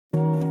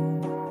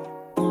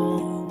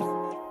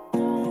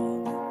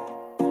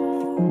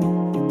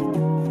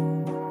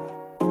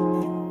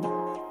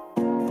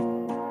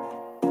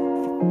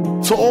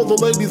To all the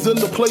ladies in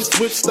the place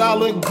with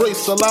style and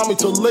grace, allow me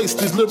to lace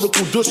these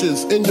lyrical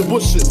douches in your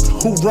bushes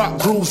who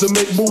rock grooves and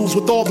make moves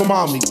with all the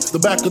mommies. The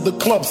back of the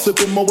club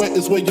sipping Moet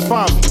is where you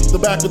find me. The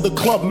back of the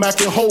club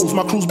macking hoes,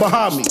 my crew's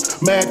behind me.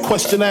 Mad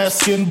question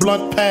asking,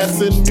 blunt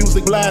passing,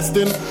 music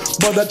blasting,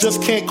 but I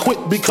just can't quit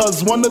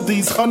because one of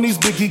these honeys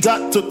Biggie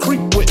got to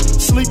creep with,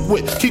 sleep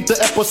with, keep the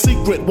ep a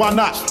secret. Why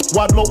not?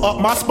 Why blow up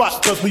my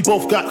spot? Cause we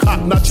both got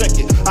hot. Now check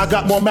it. I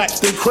got more Max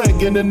than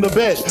Craig and in the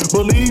bed.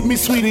 Believe me,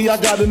 sweetie, I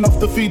got enough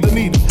to feed the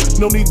needy.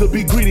 No need to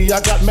be greedy.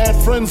 I got mad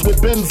friends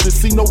with Benzes,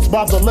 see notes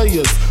by the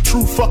layers.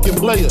 True fucking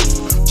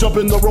players. Jump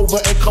in the Rover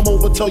and come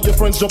over. Tell your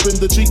friends jump in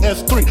the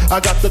GS3. I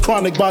got the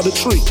chronic by the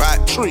tree. Right.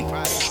 Tree.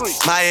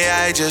 My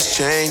AI just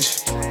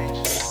changed.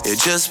 It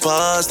just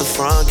buzzed the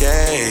front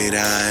gate.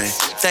 I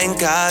thank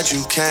God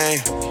you came.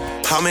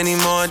 How many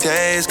more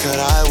days could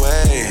I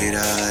wait?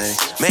 I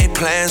made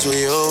plans with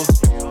you,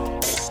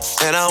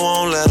 and I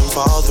won't let them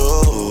fall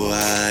through.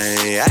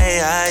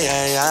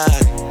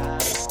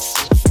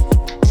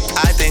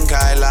 I think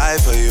I lie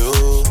for you.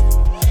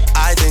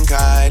 I think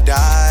I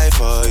die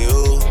for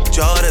you.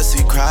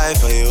 Jodeci cry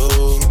for you.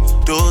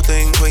 Do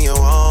things when you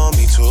want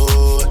me to.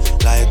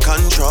 Like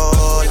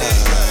controller. Yeah,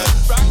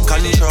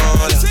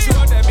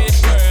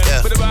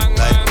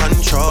 like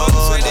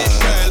controller.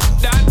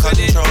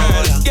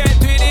 Get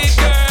with it,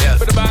 girl. Yeah.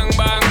 Bang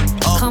bang.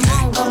 Okay. Come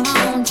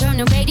on, turn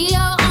the radio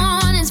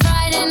on. It's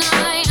Friday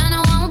night and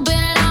I won't be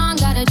long.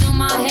 Gotta do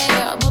my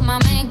hair, put my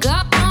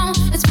makeup on.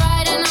 It's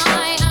Friday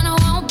night and I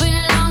won't be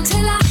long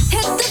till I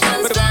hit the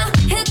dance floor,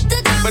 hit the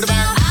dance floor.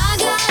 I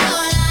got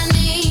all I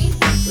need.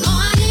 No, I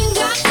ain't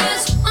got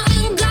cash,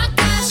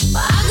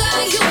 but I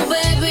got you,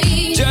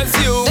 baby. Just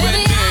you Baby, and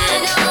me.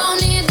 I don't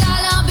need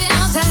dollar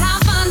bills to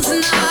have fun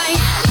tonight.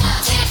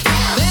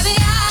 Baby, I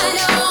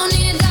don't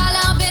need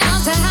dollar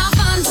bills to have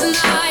fun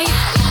tonight.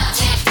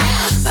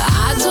 But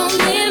I don't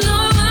need no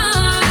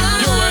money.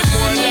 You want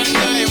more than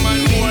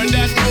diamond, more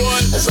than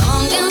gold. As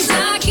long as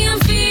I can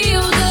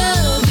feel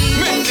the beat.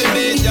 Make the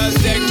day just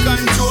take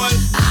control.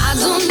 I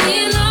don't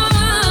need no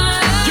money.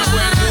 You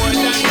want more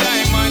than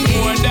diamond,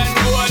 more than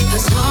gold.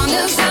 As long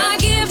as I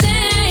give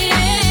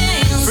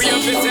dance. Free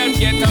up yourself,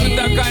 get out of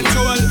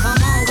control.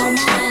 Come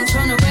on,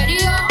 turn the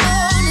radio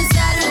on. It's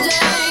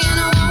Saturday and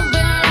I won't be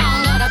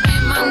long. Gotta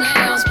paint my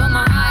nails, put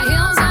my high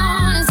heels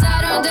on. It's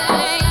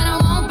Saturday and I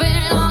won't be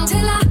long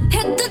till I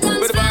hit the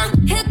dance floor,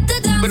 hit the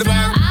dance floor. I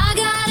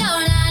got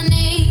all I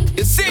need.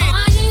 You see? No, I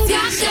ain't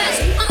got cash,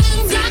 but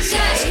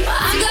I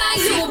got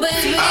you,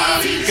 baby.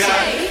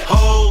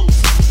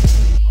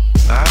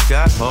 I've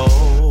got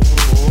holes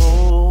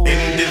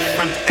in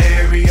different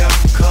area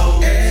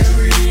codes.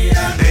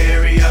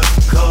 Area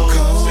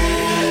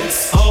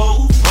codes.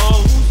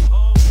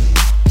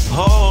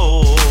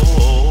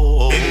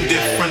 Holes in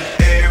different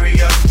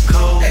area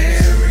codes.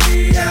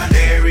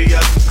 Area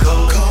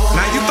codes.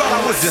 Now you thought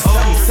I was just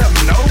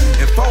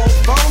 770 and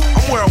 44?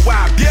 I'm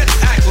worldwide, yet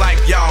act like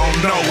y'all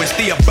know. It's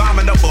the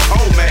abominable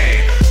hoe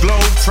man.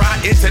 Globe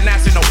Trot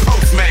International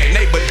Postman.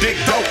 Neighbor Dick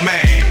Dope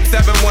Man.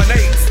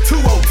 718s,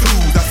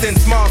 202s. I send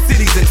small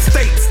cities and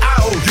states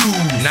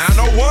IOUs.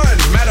 901,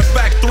 matter of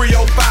fact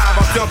 305.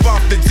 I'll jump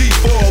off the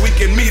G4, we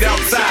can meet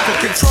outside. So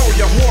control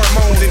your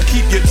hormones and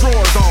keep your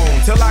drawers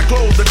on till I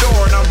close the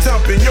door and I'm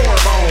dumping your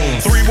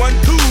bones.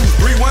 312,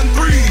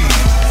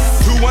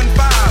 313,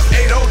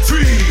 215,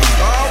 803.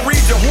 I'll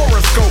read your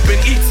horoscope and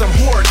eat some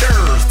hors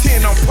d'oeuvres.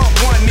 10 on pump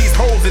 1, these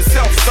hoes is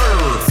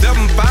self-serve.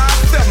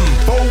 757,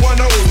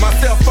 410, my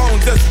cell phone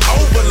just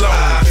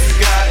overload.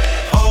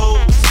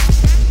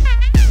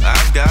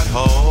 I've got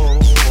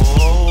holes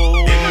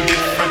in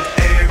different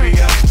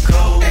area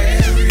codes.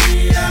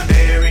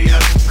 Area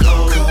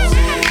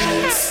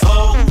codes.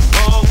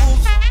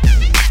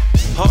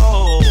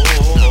 Holes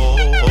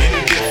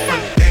in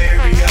different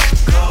area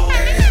codes.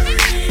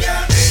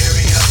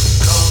 Area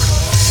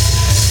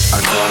codes. I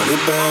called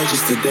it back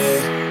just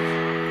today.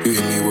 You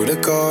hit me with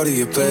a call to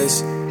your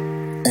place.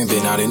 Ain't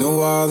been out in a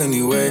while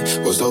anyway.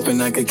 Was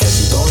hoping I could catch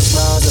you throwing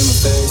smiles in my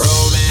face.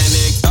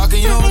 Romantic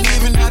talking, you don't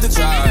even have to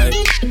try.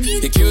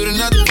 You're cute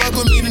enough to fuck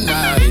with me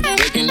tonight.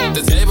 Waking up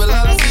the table, all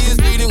I see is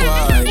bleeding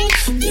white.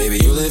 Baby,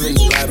 you living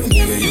the life, but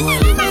nigga, you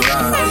ain't living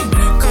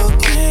right.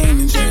 Cocaine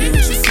and drinking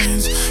with your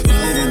friends. You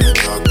live in the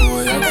dark,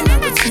 boy, I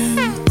cannot pretend.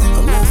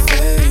 I'm not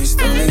faced,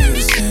 don't let you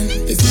to sin.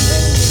 If you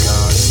ain't in the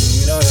garden,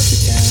 you know that you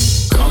can.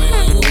 Call me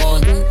when you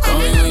want, call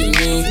me when you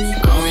need.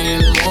 Call me in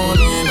the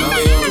morning, I'll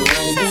be on the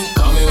way.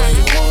 Call me when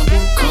you want,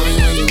 call me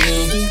when you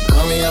need.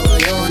 Call me out by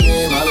your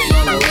name, I'll be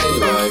on the way.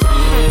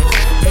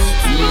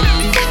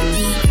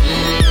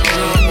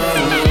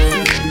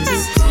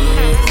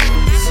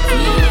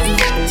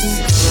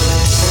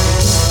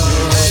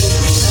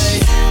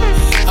 Like,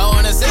 I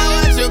wanna sell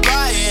what you're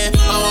buying.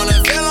 I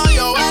wanna feel on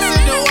your ass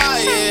in the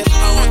wire. I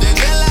want the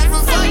jet lag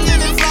from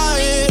fucking and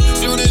flying.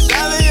 Shoot a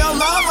shot in your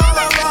mouth while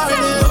I'm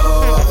riding.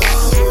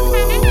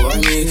 oh, I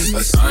need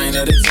a sign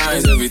of the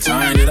times every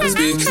time that I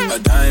speak. A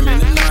dime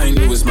and a nine,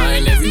 it was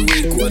mine every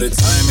week. What a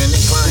time and a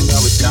climb,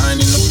 God was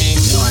shining on me.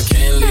 No, I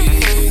can't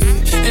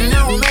leave. And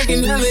now I'm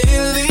making hella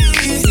Italy.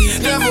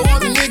 Never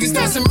want the niggas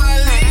that's in my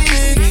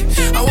league.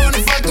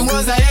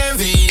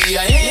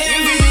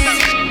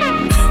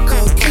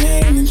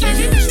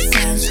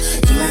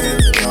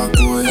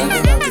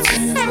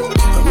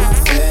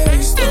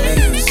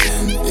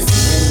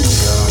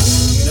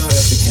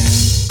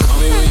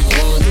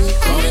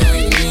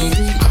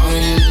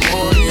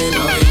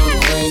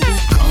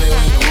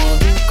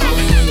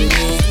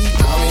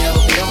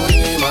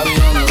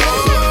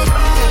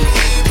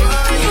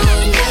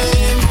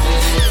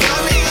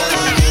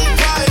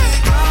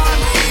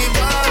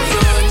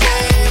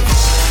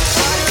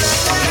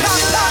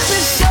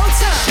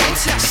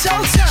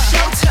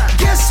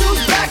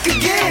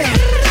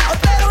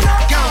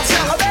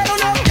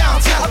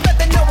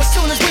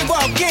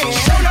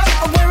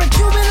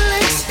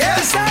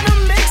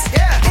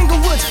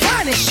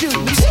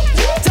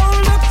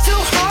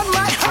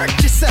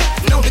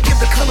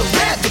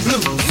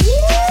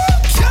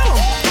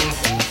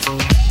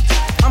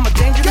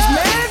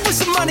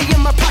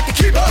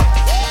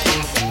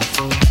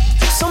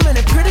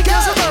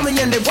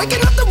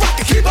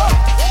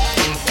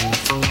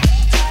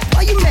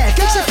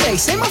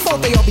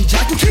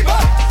 can keep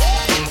up.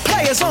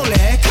 Players only,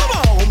 come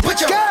on, put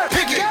your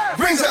pinky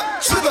rings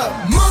up to the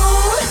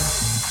moon.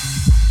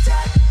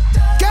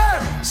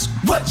 Girls,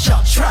 what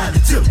y'all trying to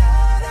do?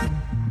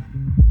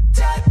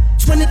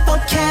 24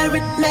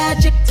 karat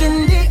magic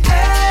in the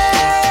air.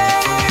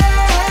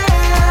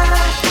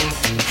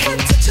 Head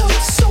to toe,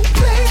 so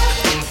clear.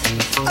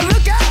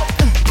 Look out,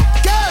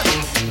 girl.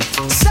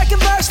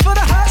 Second verse for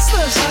the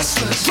hustlers,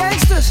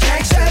 gangsters,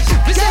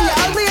 then your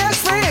ugly ass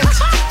friends.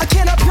 I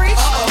cannot preach,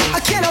 I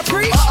cannot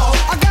preach.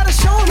 I gotta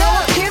show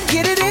now him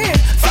get it in.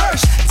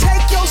 First,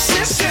 take your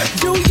sip,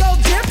 do your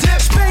dip,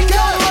 spend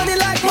your money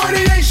like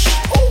money ain't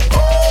ooh,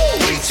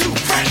 we too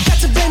fresh. Got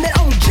to blame it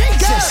on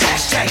Jesus.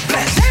 Hashtag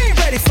blessed. They ain't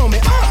ready for me.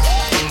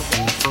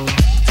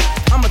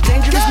 I'm a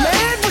dangerous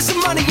man with some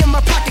money in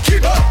my pocket.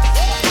 Keep up.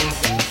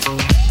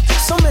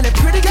 So many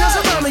pretty girls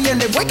around me and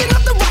they're waking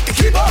up the rocket.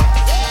 Keep up.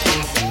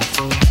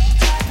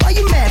 Why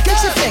you mad?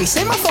 Fix your face.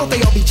 Ain't my fault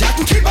they all be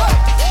jocking. Keep up.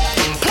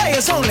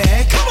 Players only.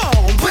 Come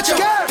on, put your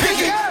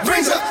pinky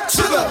rings up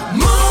to the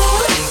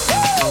moon.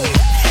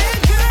 Hey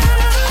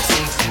girls,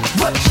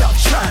 what y'all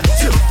trying to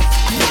do?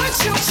 What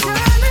you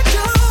trying to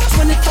do?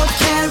 24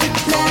 karat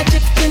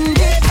magic in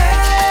the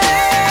air.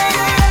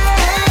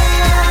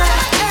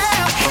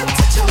 Head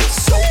to toe,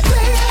 so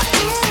clear.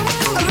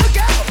 Look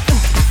out.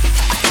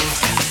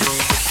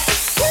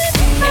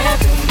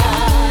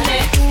 Everybody,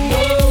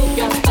 move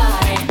your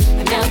body.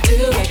 Now do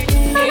it.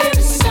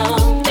 Here's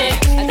something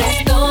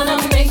that's gonna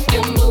make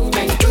you move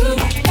and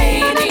groove. Hey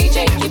DJ,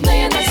 keep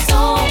playing the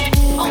song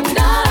all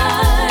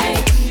night,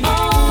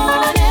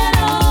 on and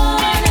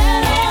on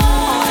and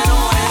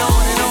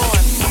on.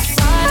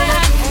 Friday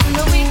and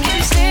the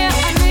weekend's here. I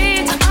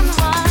need to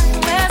unwind.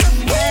 Where's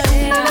the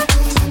player?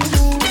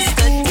 It's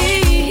the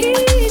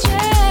DJ.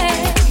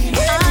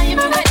 I am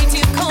ready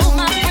to call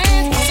my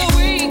friends so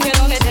we can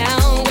all get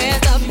down with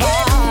the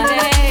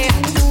party.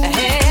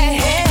 Hey,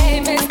 hey,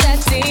 Mr.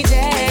 DJ.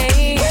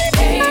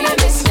 Hey,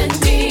 Mr.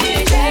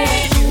 DJ.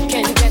 You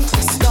can get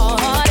me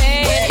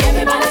started.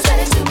 Everybody's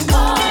ready to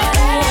party.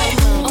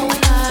 All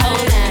night,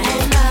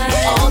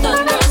 all the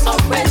girls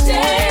are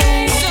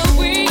ready. So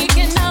we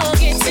can all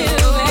get to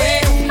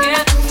it.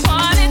 Yeah,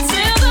 party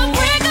till the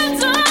break of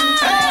dawn.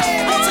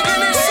 Once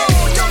again, it's on.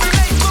 Yo, you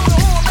ain't blow the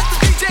horn. Let the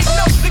DJ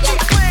know to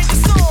keep playing your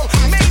song.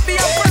 Maybe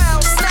I'm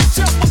proud. Snatch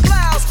up a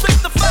blouse, pick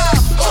the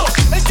file,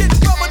 and get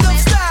rubbing up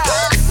style.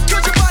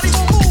 'Cause your body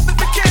won't move if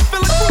it can't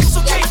feel it move. So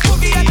can't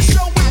boogie at the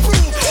show and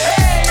prove.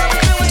 Hey, I'm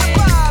feeling the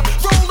vibe,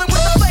 rolling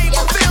with the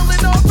flavor,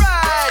 feeling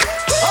alright.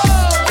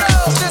 Oh, yo,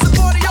 there's a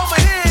party over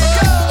here.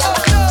 Yo, oh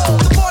no,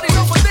 the party's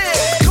over there.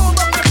 Call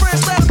up your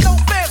friends, let them know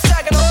fans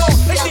tagging along.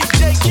 Hey,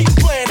 DJ, keep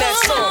playing that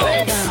song.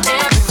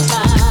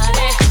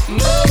 Everybody,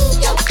 move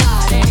your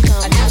body.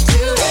 Now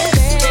do it.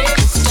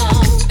 Here's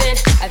something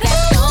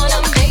that's gonna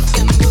make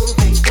you move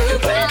and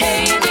groove.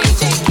 Hey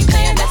DJ, keep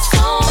playing that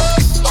song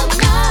all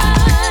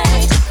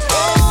night,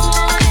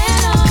 on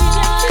and on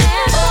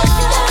and on.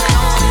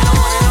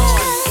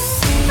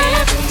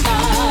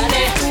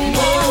 Everybody,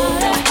 move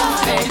your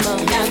body.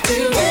 Now do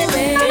it.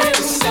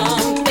 Here's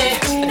something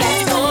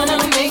that's gonna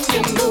make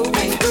you move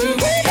and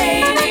groove. Hey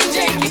DJ,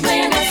 keep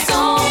playing that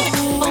song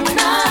all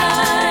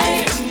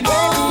night,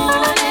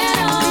 on and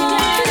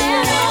on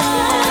and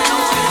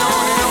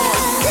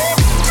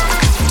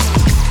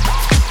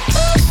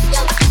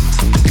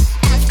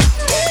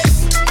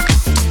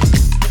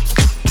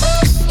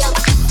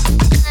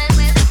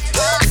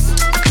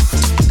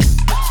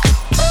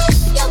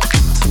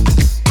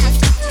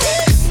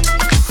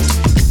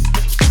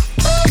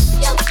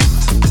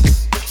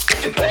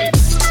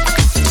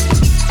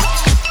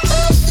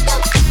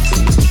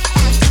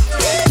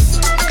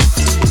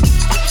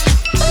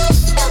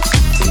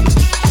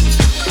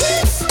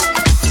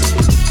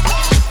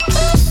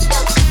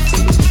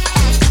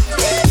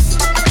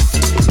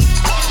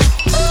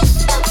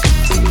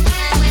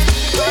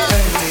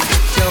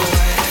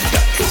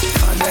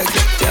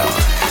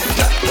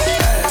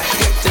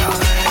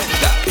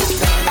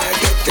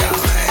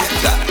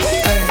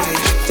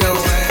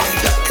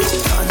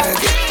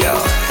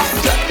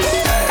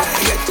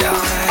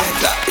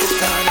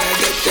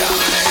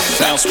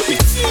Bounce with me.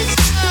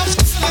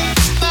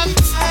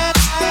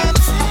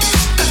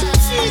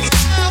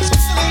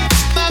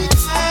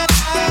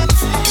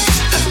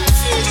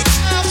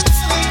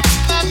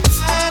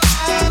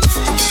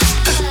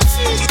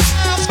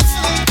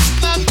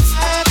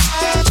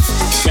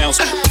 Bounce.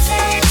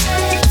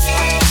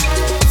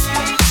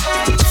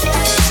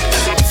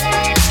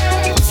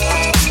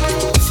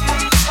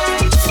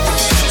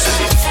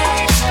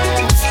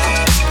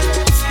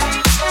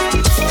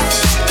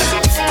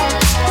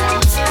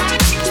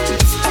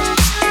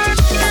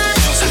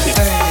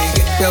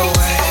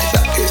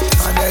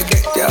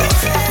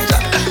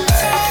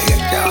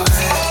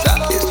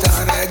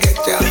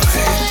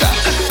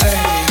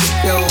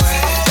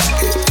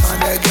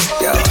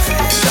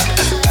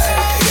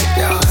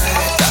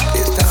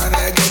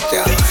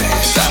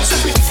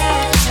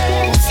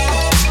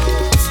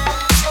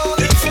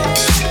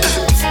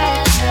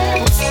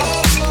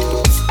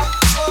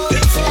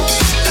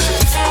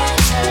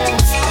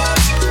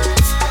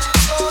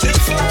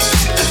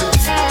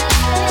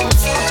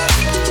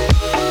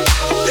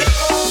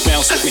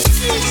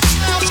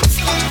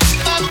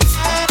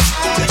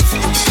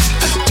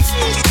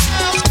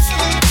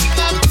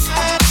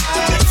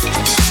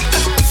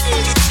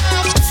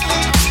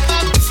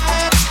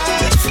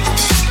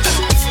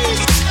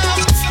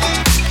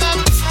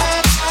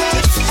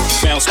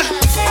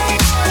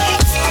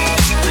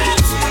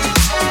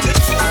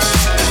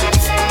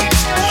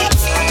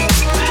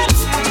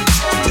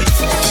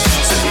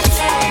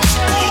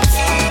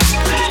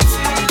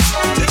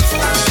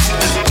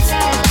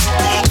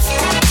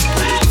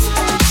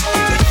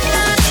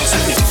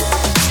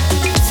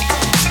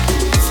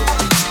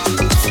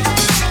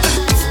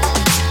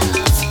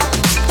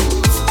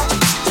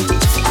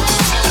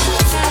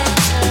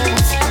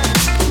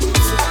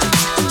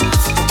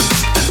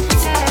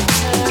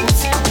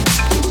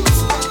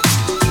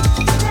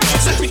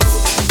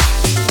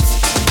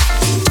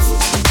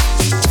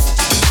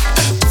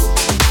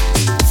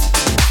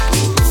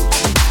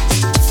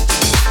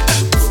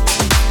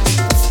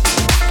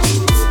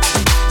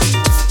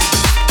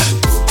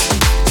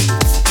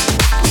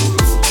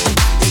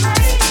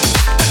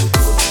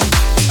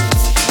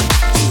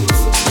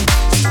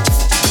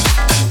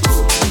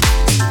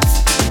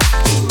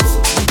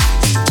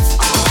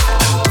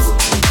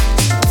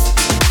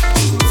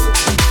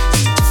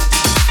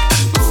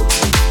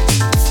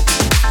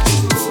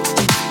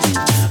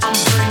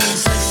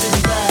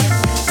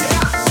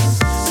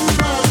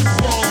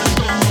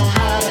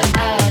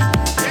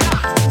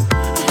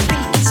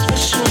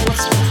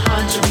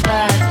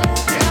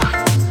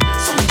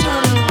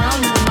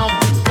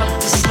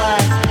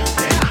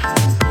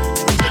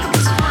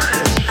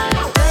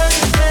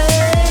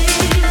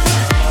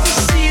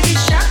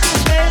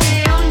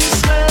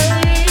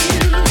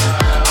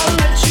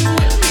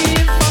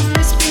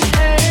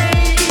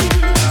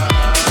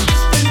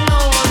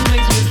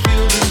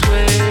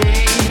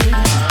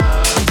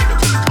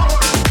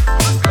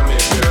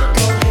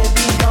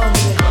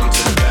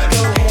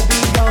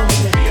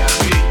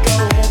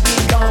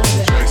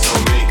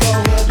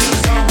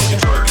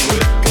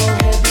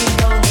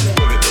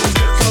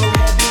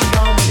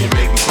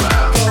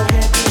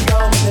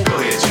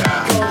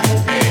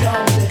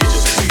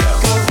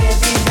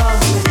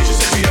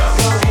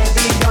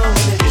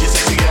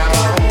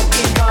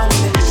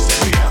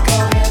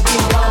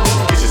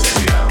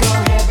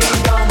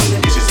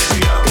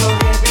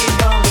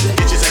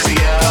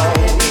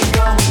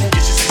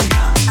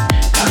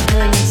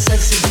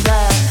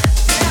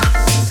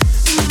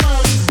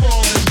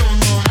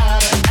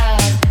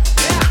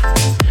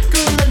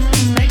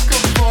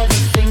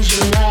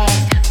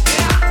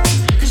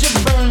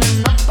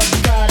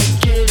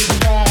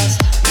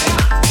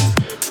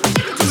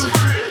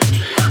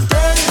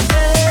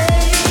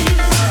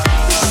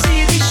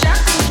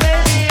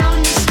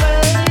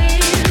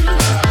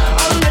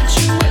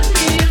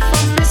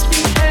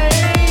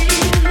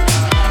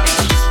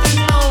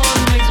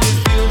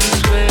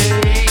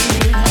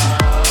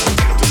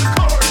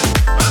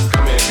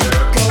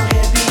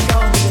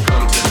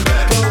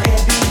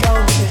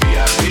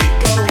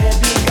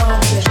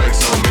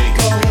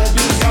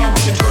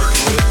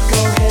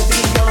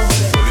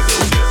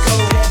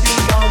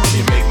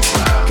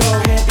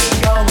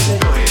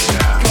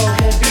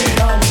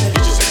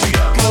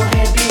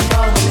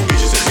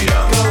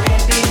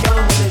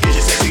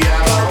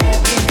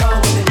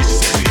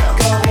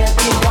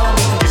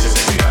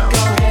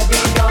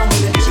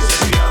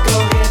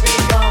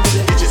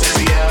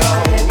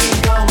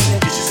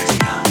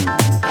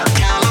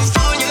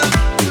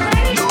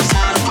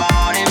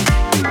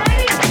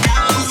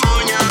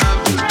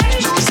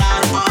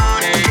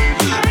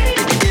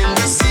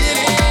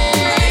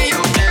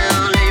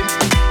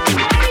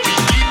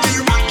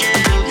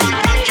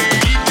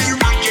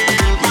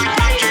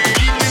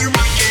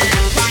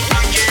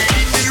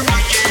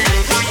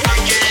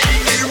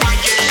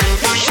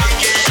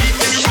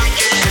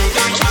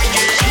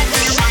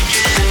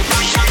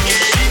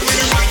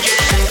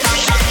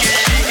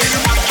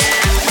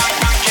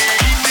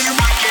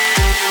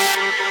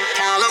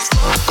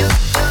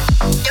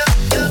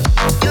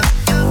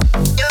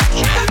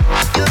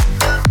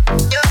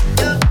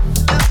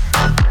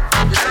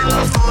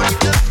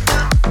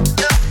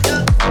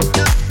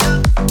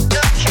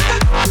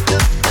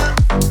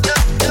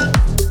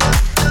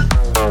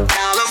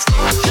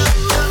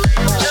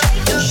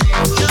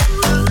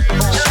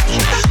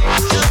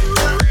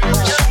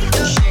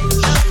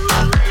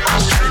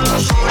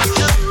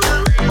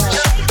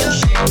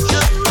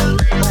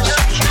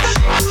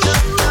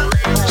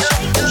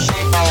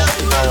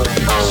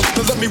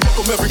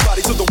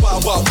 everybody to the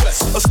Wild Wild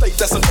West. A state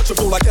that's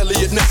untouchable like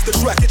Elliot Ness. The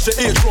track hits your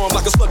eardrum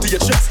like a slug to your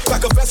chest.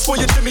 Back a vest for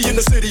your Jimmy in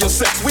the city of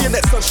sex. We in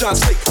that sunshine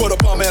state where the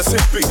bomb ass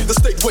hit be. The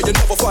state where you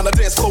never find a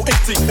dance floor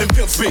empty and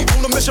pimps be.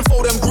 On a mission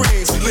for them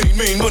greens. Lean,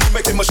 mean, money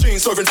making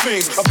machines serving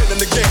fiends. I've been in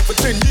the game for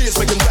 10 years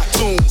making rap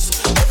tunes.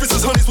 Ever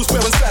since Honeys was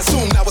wearing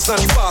Sassoon. Now it's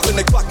 95 and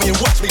they clock me and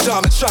watch me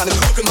diamond shining.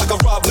 Looking like a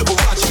Rob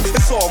Liberace.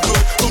 It's all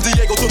good. From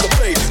Diego to the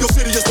Bay. Your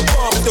city is the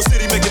bomb. Your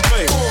city making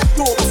fame.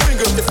 Throw up a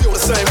finger if you feel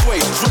the same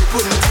way. Drake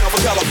putting it down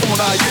for California,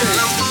 yeah.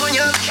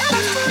 California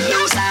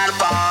knows how to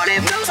party.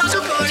 Knows how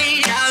to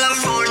party.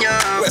 California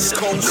West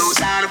Coast knows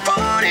how to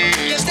party.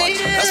 Yes, they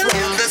do. That's right.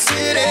 In the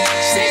city.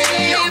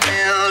 City of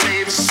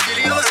LA.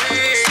 City of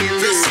LA. In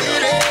the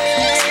city.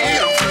 City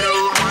of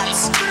little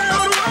ones.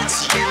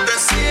 In the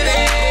city.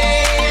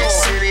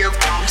 City of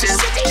Compton.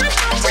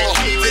 We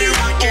keep it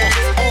rockin'.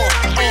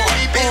 We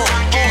keep it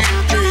rockin'.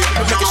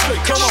 Make it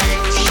straight, come on.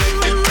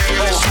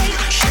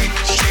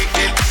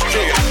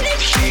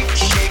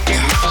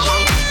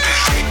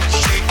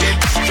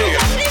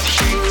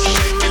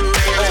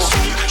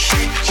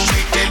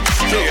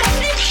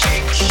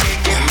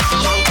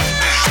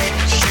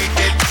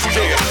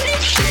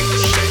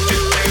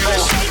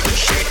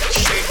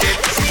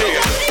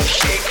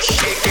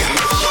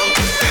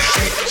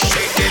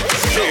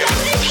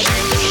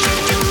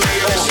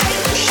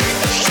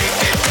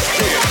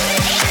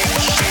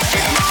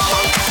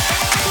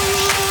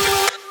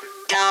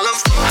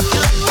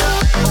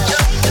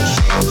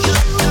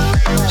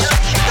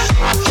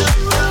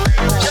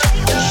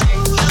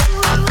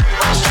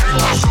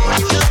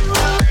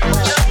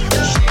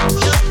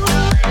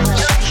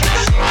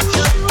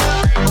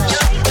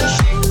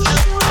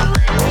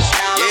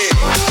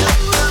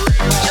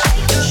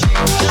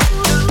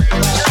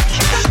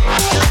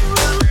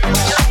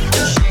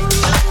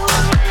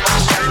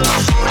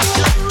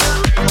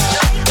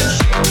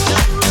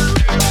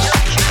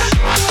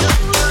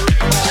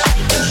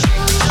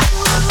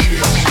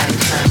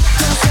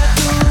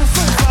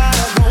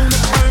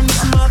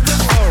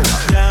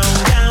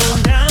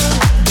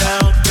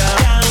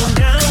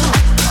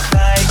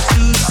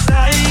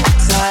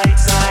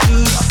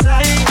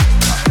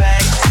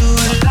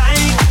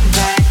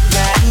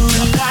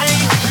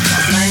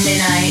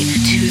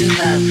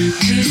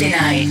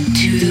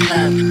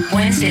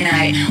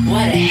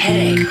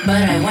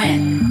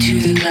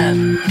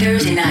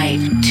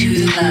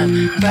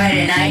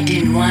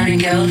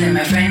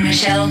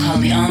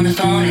 Called me on the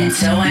phone and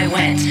so I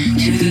went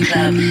to the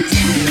club, to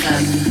the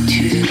club,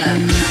 to the club,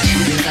 to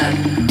the club,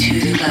 to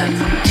the club,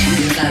 to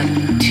the club,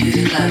 to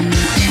the club,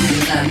 to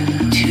the club,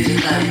 to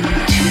the club,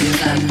 to the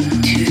club,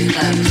 to the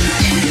club, to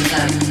the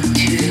club,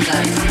 to the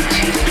club, to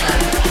the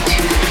club.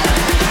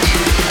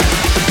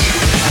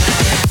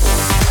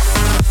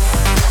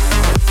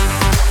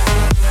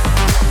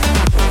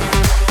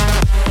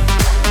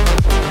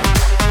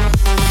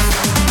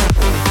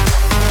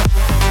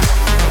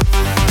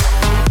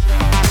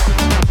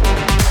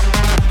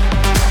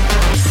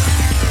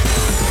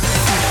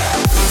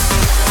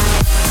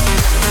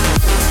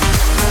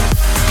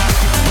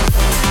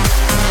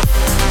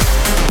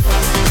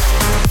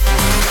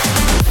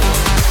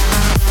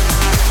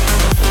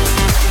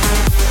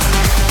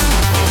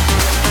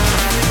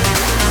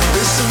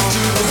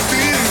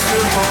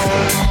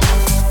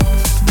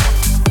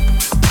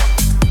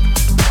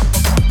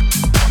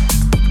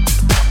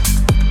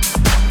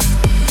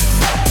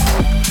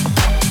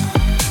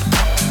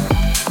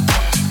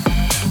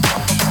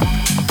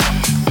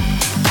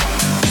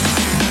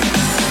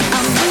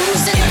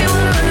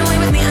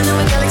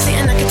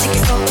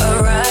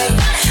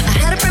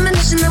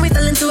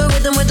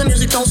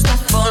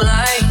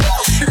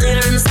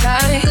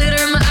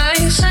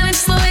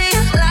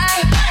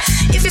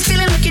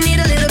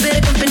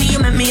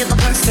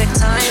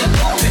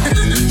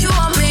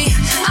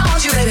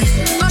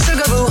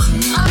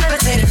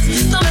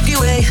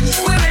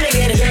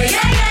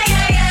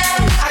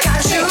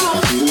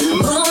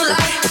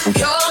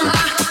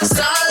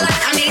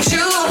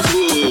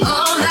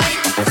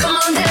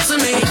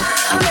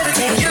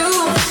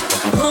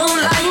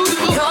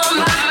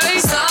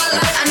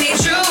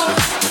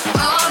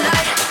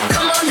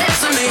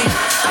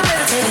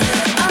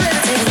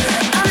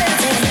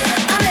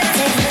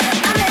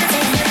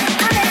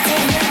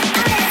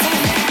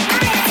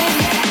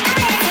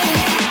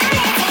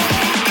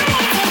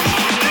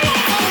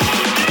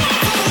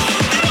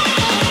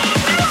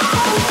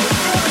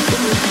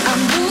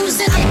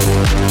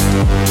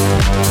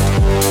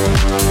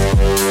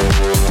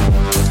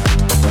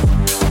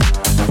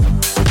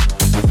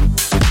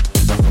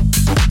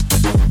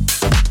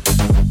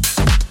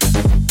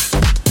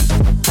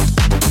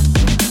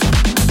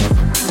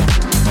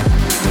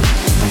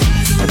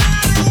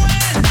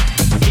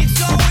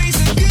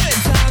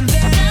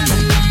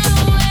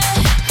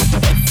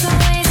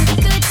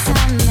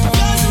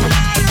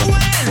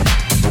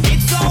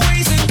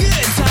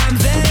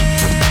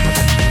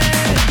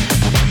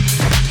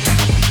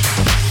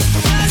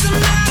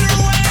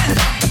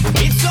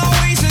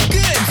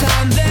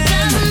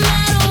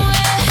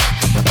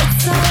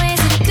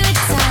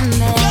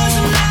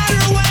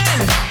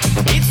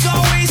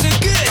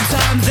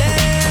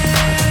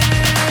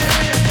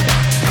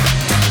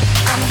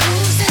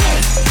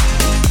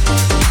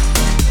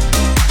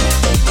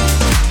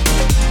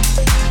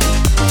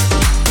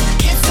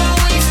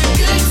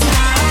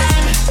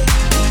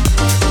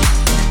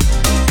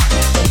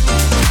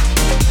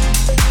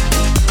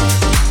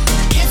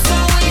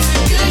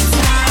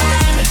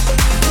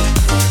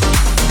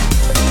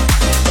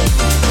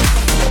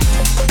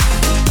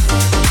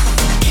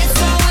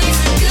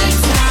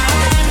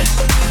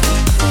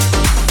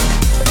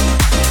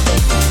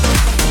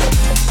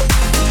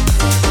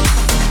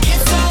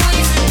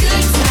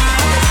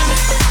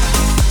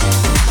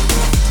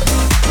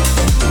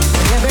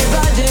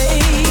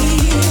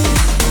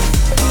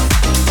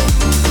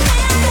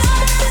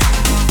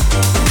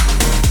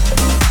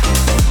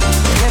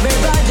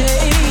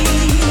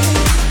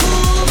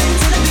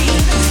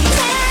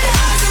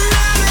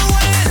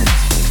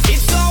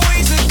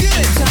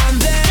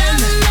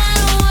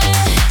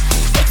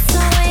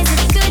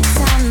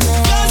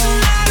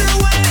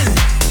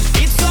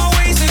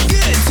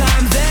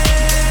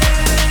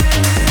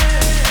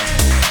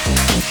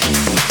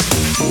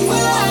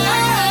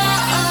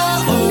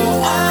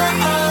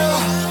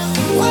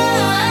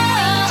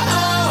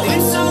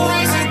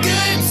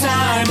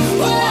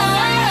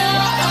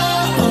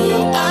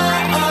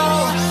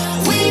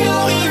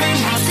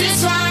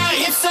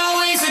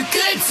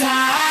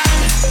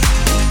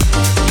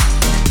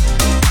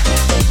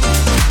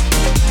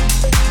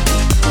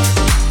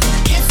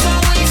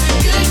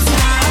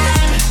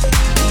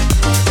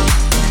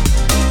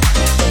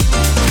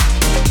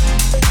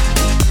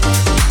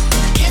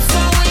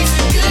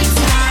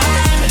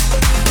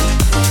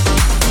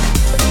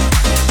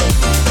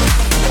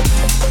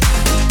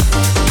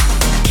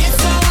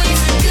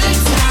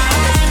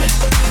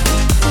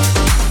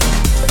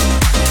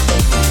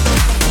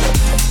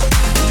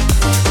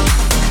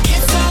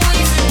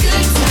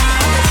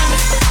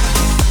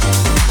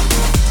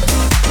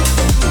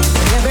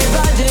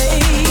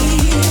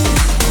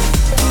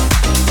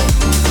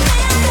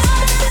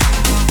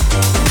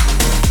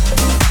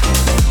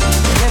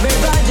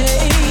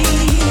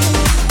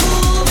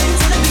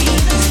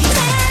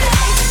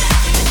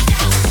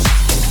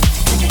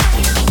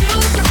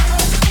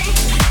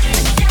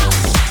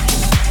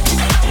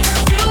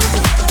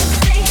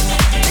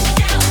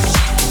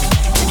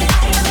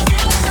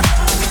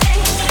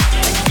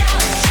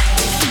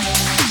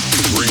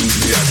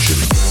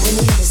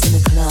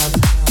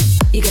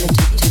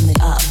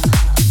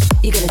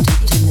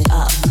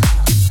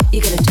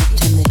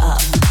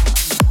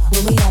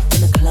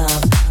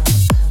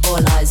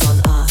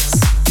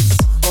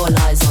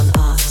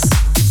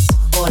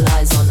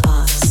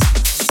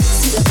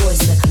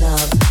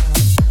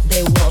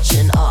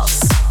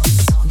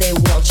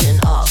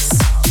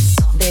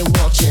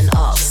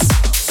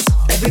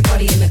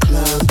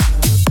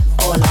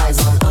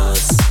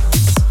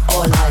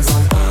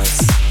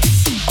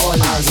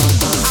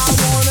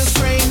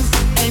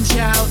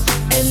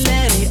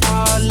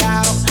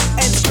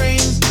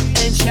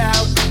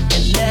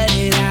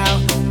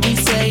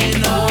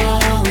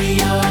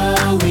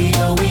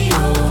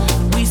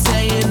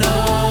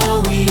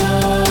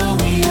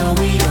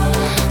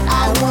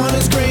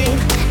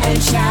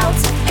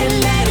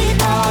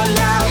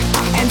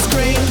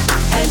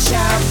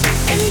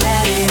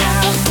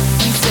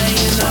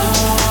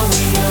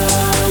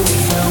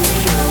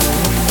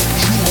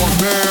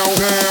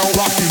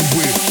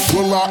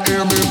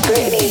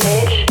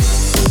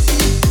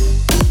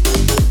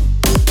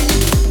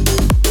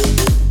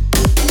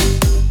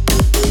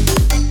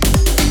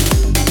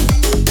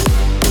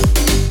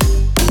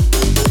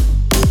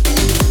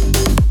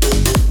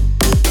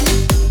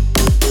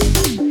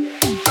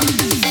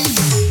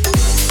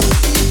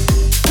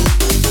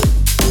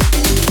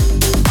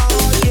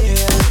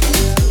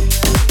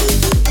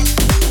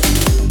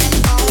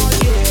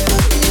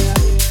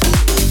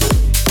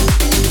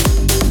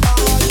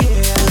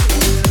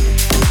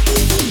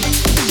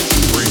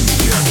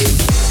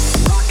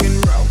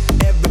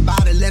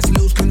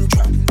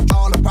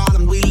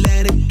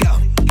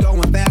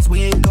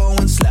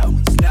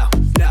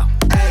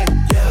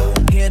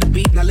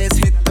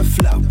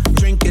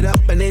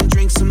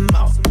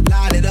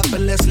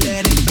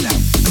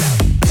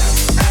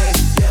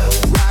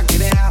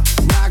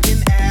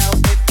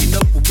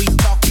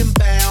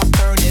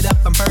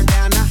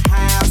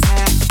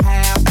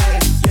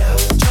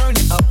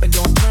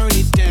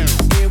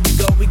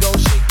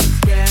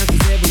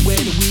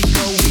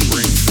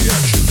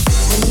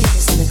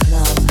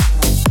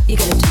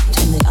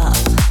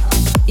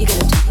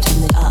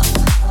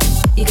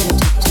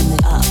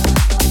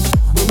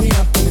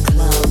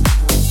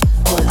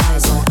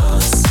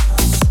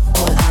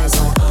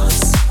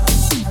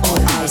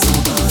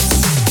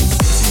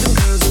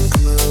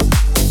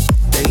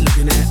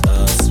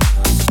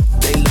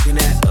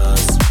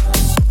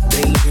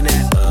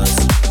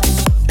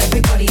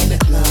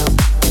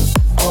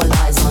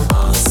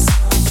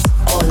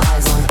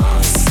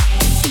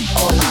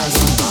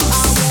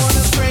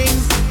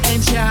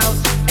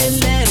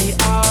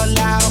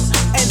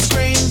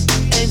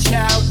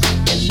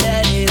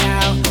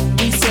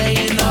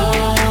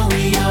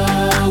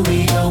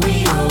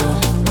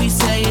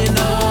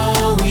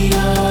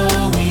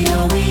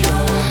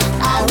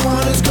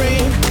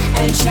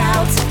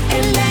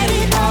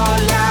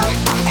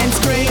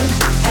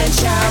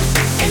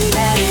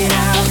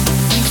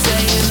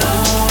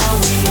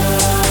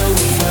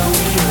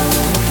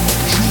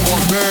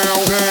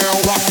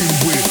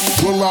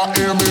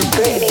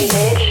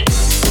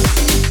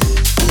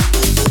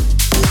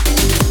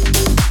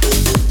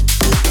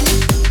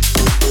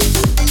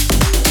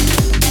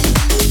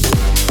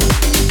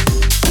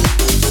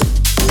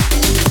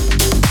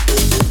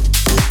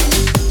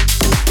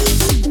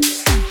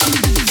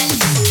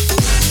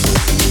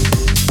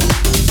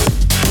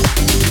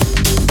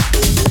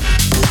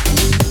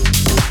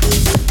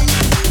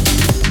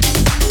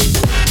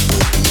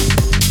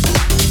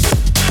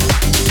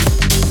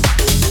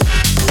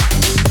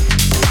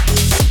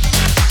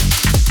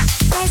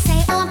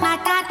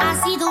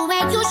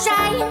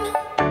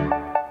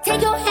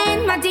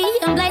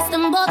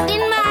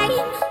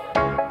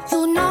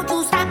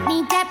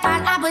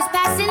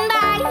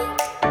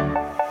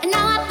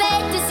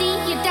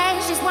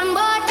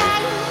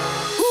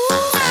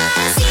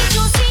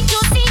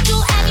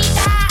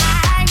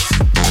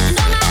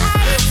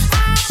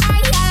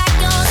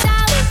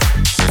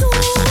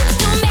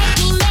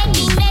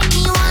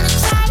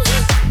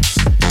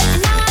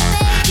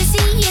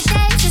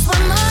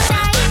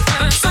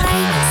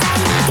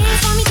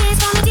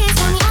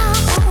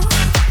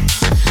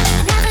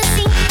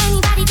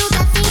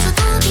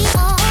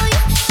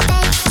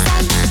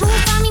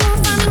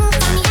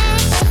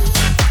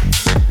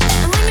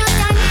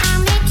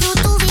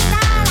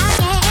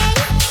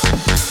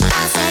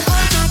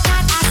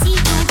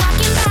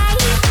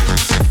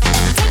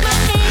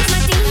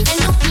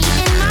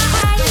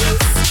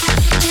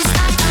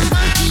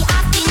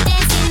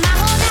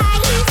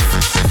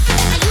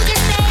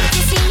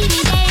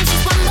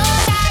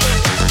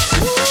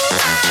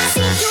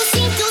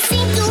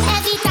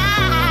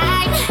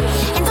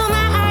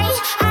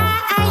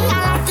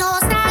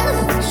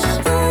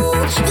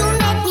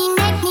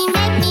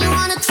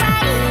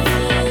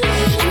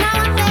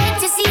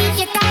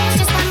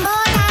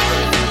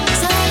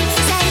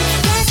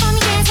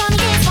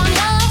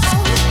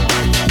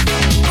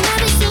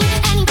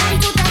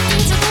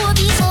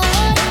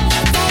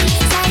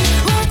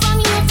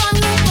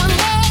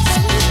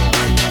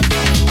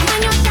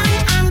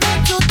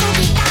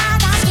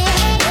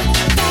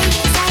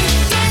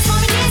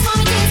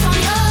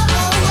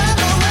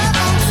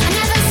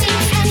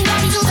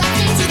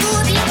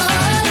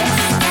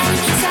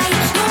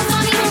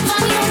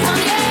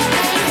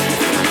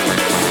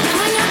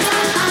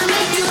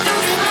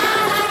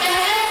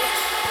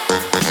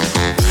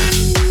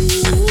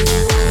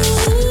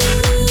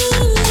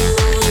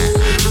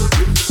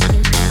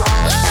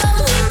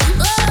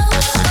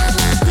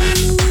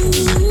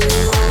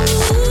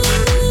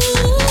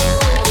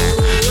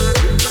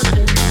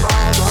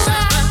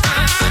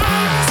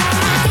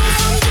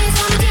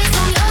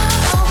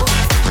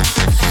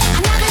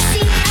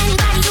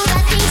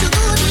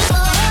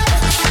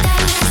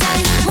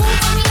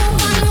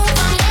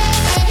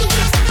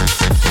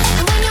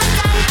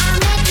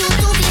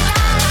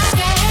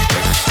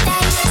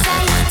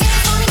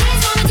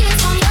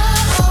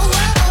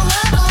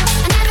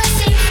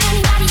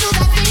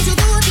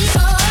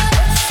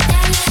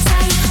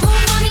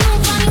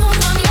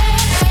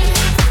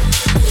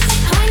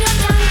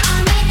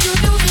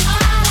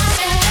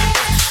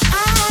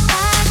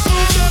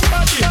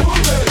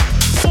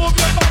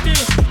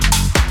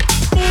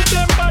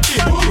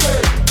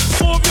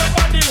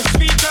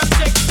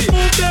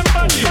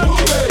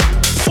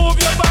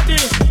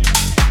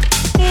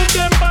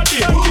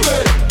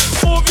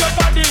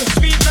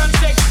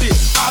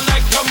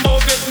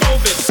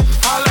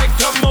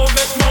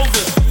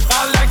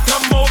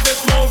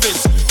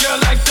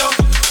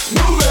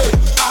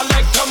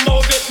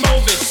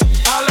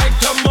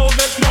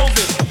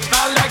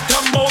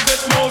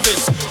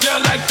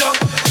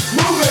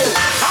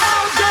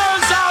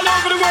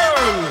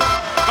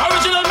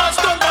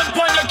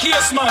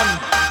 case, man.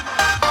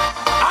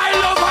 I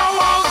love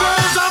how all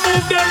girls are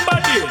move them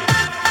body.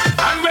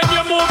 And when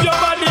you move your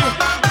body,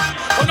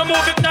 wanna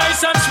move it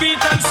nice and sweet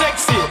and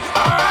sexy.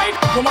 Alright,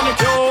 woman you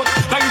cute,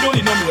 and you don't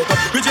need no makeup.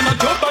 Original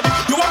cute body,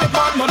 you want it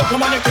man, mother,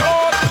 woman you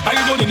cute, and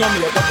you don't need no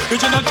makeup.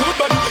 Original cute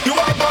body, you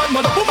want it man,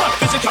 mother, woman.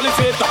 Physically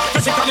fit,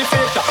 physically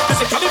fit,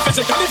 physically,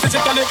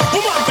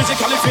 woman.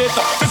 Physically fit,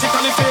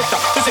 physically,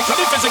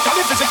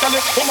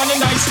 woman you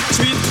nice,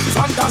 sweet,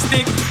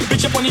 fantastic.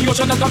 Bitch up on the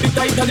ocean like a big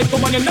Titanic.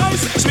 Woman you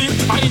nice, sweet,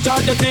 I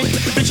enjoy the thing.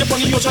 Bitch up on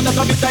the ocean like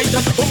a big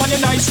Titanic. Woman you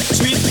nice,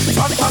 sweet,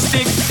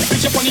 fantastic.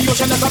 Bitch up on the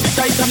ocean like a big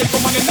Titanic.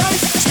 Woman you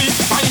nice, sweet,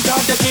 I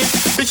enjoy the thing.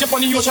 Bitch up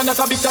on the ocean like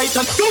a big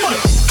Titanic. Woman,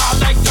 I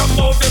like to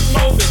move it,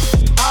 move it.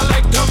 I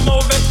like to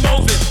move it,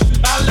 move it.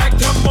 I like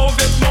to move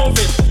it, move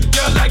it.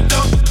 You like to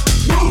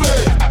move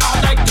it. I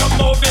like to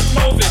move it,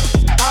 move it.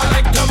 I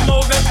like to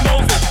move it,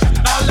 move it.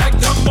 I like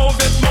to move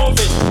it, move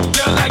it.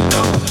 You like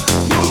to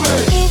move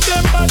it. Move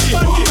them body,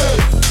 move it.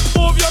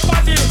 Move your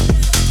body.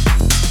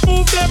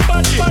 Move them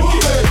body,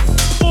 move it.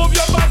 Move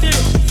your body.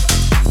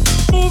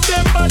 Move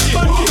them body,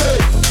 move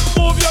it.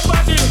 Move your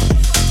body.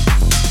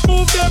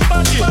 Move them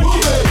body,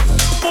 move it.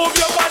 Move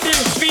your body,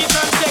 sweet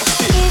and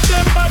sexy. Move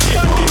them body,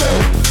 move it.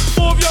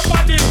 Move your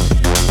body.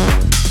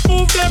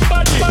 Move them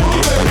body,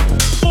 move it.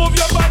 Move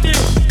your body.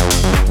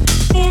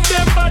 Move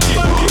them body,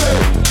 move it.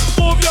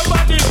 Move your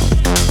body.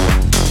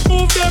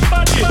 Move them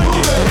body,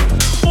 move it.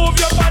 Move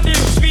your body,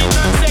 sweet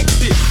and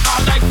sexy. I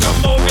like to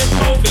move it,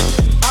 move it.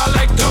 I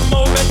like to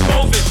move it,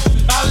 move it.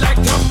 I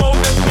like to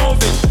move it,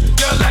 move it.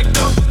 You like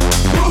to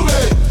move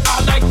it. I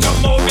like to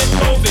move it,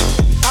 move it.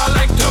 I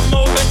like to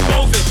move it,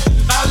 move it.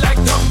 I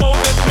like to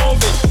move it,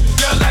 move it.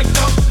 You like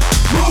to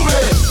move it.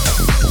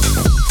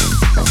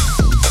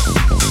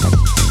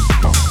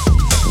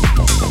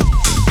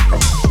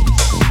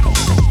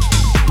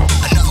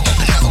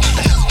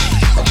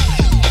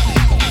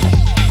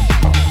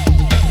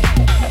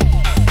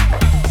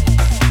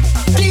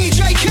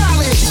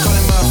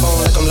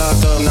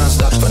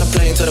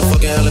 To the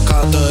fucking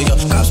helicopter, yo.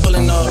 Cops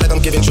pulling up like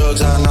I'm giving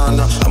drugs out,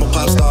 nah. I'm a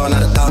pop star,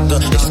 not a doctor.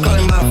 They just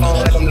calling my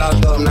phone like I'm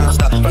locked up,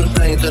 non-stop. From the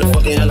plane to the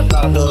fucking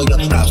helicopter, yo.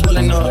 Cops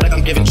pulling up like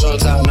I'm giving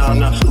drugs out, nah.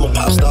 I'm a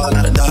pop star,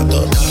 not a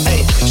doctor.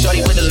 Hey,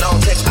 shorty with the long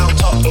text, I don't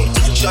talk.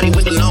 Shorty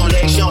with the long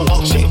legs, she don't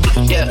walk shit.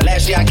 Yeah,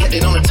 last year I kept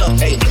it on the tuck.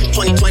 Hey,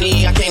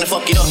 2020 I came to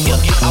fuck it up, yeah.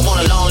 I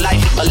want a long life,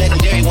 a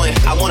legendary one.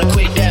 I want a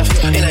quick death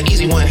and an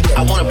easy one.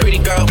 I want a pretty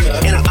girl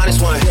and an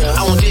honest one.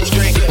 I want this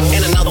drink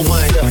and another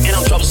one. And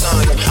I'm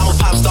troublesome. I'm a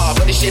pop star,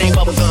 but this shit ain't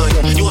bubble gum.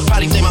 You would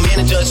probably think my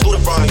manager is Scooter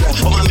Braun,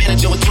 or my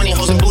manager with 20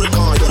 hoes and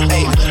Budokan.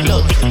 Hey,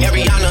 look,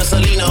 Ariana,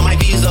 Selena, my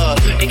visa.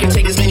 It can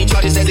take as many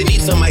charges as it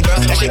needs to, my girl.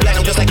 That shit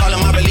platinum just like all of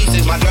my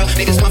releases, my girl.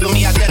 Niggas come for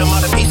me, I tear them all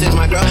to pieces,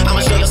 my girl.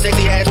 I'ma show your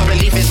sexy ass what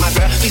relief is, my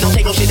girl. Please don't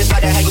take no shit that's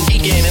like that, how you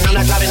geeking. And I'm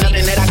not driving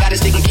nothing that I got to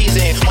sticking keys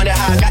in. Wonder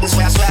how I got this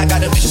way, I swear I got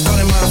the bitches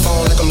calling my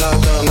phone like I'm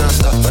locked up,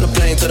 non-stop. From the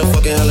plane to the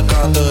fucking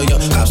helicopter, yo.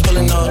 Cops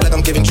pulling up like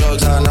I'm giving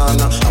drugs out, nah.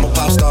 I'm a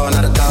pop star,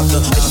 not a doctor.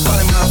 They just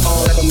calling my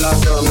phone like I'm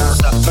locked up,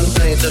 non-stop. From the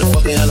plane to the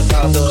fucking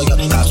helicopter, yo.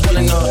 Cops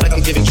pulling up like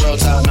I'm giving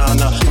drugs out, nah.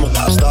 I'm a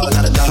pop star,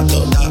 not a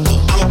doctor.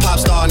 I'm a pop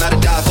star, not a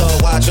doctor.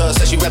 Watch her,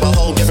 said she rep a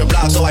whole different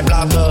block, so I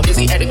blocked her.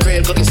 Busy at the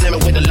crib, cooking salmon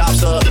with the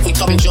lobster. If we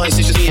talking joints,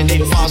 it's just me and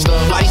David Foster.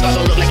 Why these guys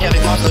don't look like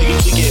Kevin Foster? You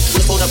tweak it.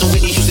 Let's pull up to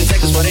Whitney, Houston,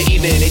 Texas for the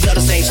evening. They tell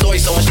the same story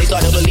so much they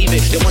start to believe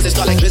it. The ones that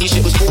start like Drizzy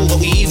shit was cool, but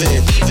we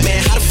even.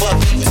 Man, how the fuck?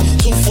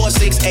 2, 4,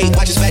 6, 8.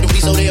 Watch his battery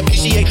so they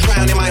appreciate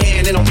crown in my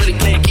hand. And I'm really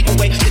playing keep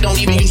away. Shit don't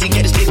even usually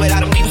get as big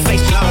without a people's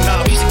face.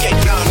 Nah, piece of cake,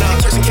 nah,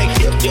 turks and cake.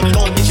 Yeah,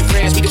 go and get your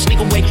friends, we can sneak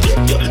away.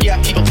 Yeah, I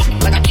keep a book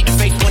like I keep the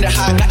faith. Wonder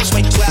how I got this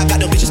way. Swear I got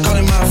the bitches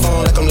calling my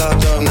phone like I'm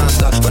locked up,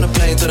 non-stop. From the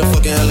plane to the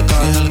fucking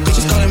helicopter.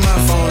 Bitches calling my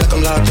phone like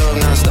I'm locked up,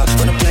 non-stop.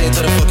 From the plane to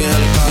the fucking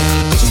helicopter.